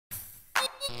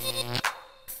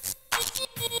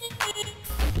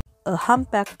A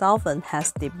humpback dolphin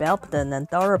has developed an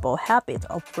adorable habit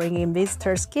of bringing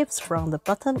visitors gifts from the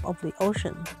bottom of the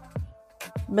ocean.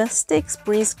 Mystique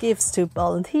brings gifts to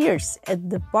volunteers at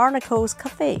the Barnacles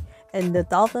Cafe and the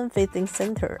Dolphin Feeding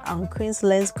Center on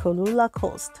Queensland's Kulula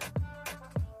coast.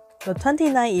 The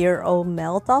 29-year-old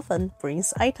male dolphin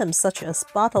brings items such as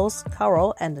bottles,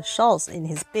 coral, and shells in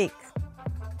his beak.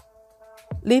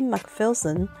 Lynn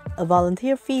McPherson, a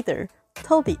volunteer feeder,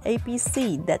 told the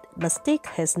ABC that Mystique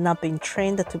has not been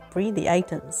trained to bring the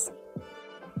items.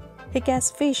 He gets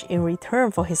fish in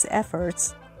return for his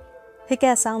efforts. He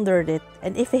gets under it,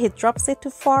 and if he drops it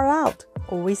too far out,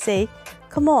 or we say,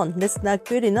 "Come on, that's not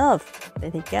good enough,"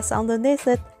 then he gets underneath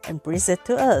it and brings it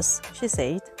to us, she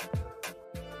said.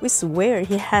 We swear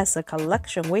he has a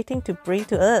collection waiting to bring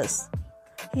to us.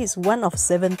 He is one of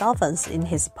 7 dolphins in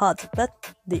his pod, but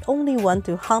the only one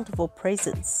to hunt for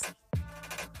presents.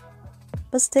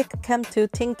 Mystique came to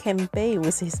Tin Can Bay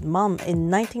with his mom in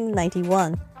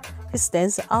 1991. He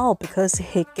stands out because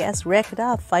he gets wrecked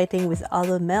up fighting with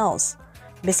other males,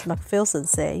 Miss McPherson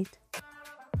said.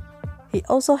 He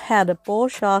also had a bull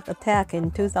shark attack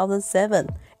in 2007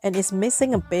 and is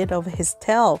missing a bit of his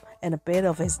tail and a bit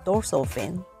of his dorsal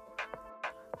fin.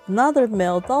 Another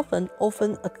male dolphin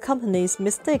often accompanies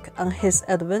Mystique on his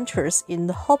adventures in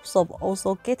the hopes of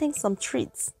also getting some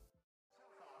treats.